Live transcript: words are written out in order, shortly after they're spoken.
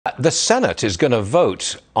the Senate is going to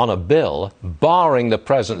vote on a bill barring the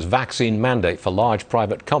president's vaccine mandate for large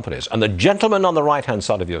private companies. And the gentleman on the right-hand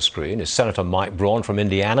side of your screen is Senator Mike Braun from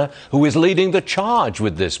Indiana, who is leading the charge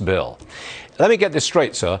with this bill. Let me get this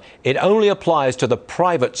straight, sir. It only applies to the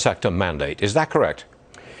private sector mandate. Is that correct?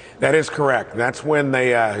 That is correct. That's when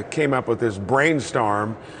they came up with this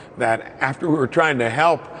brainstorm that after we were trying to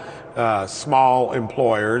help small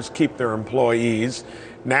employers keep their employees,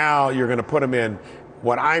 now you're going to put them in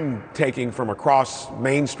what I'm taking from across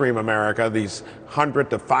mainstream America, these 100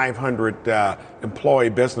 to 500 employee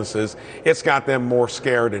businesses. It's got them more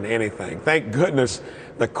scared than anything. Thank goodness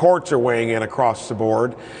the courts are weighing in across the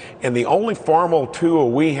board. And the only formal tool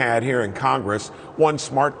we had here in Congress, one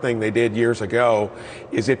smart thing they did years ago,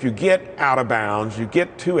 is if you get out of bounds, you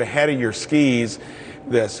get too ahead of your skis,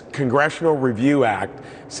 this Congressional Review Act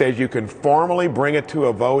says you can formally bring it to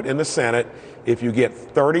a vote in the Senate if you get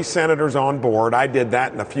 30 senators on board. I did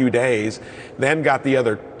that in a few days, then got the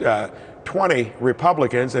other 20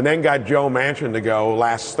 Republicans, and then got Joe Manchin to go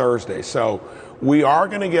last Thursday. So we are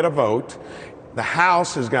going to get a vote. The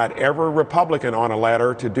House has got every Republican on a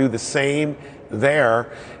letter to do the same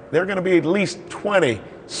there. There are going to be at least 20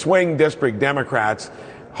 swing district Democrats,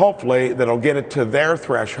 hopefully, that'll get it to their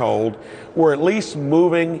threshold. We're at least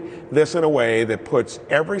moving this in a way that puts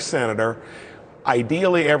every senator,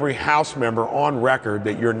 ideally every House member, on record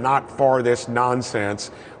that you're not for this nonsense,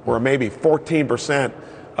 where maybe 14%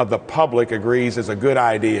 of the public agrees is a good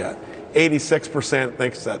idea. 86%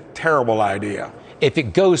 thinks it's a terrible idea. If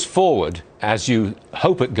it goes forward, as you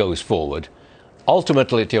hope it goes forward,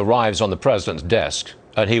 ultimately it arrives on the president's desk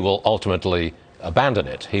and he will ultimately abandon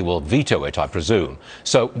it. He will veto it, I presume.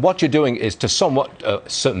 So what you're doing is to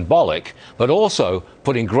somewhat symbolic, but also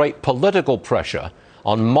putting great political pressure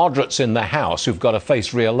on moderates in the House who've got to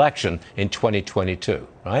face re-election in 2022,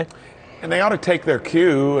 right? And they ought to take their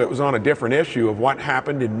cue. It was on a different issue of what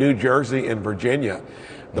happened in New Jersey and Virginia.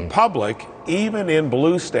 The public, even in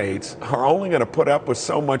blue states, are only going to put up with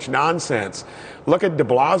so much nonsense. Look at de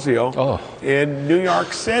Blasio in New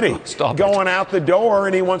York City, going out the door,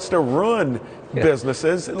 and he wants to ruin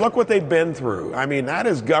businesses. Look what they've been through. I mean, that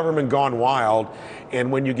is government gone wild.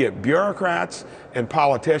 And when you get bureaucrats and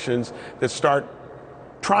politicians that start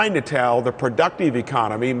trying to tell the productive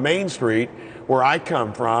economy, Main Street, where I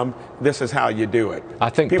come from, this is how you do it. I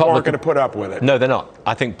think people aren't going to put up with it. No, they're not.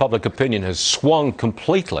 I think public opinion has swung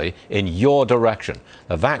completely in your direction.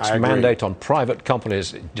 The vax mandate on private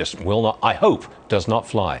companies just will not, I hope, does not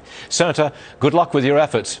fly. Senator, good luck with your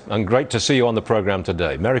efforts, and great to see you on the program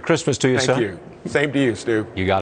today. Merry Christmas to you, sir. Thank you. Same to you, Stu. You got it.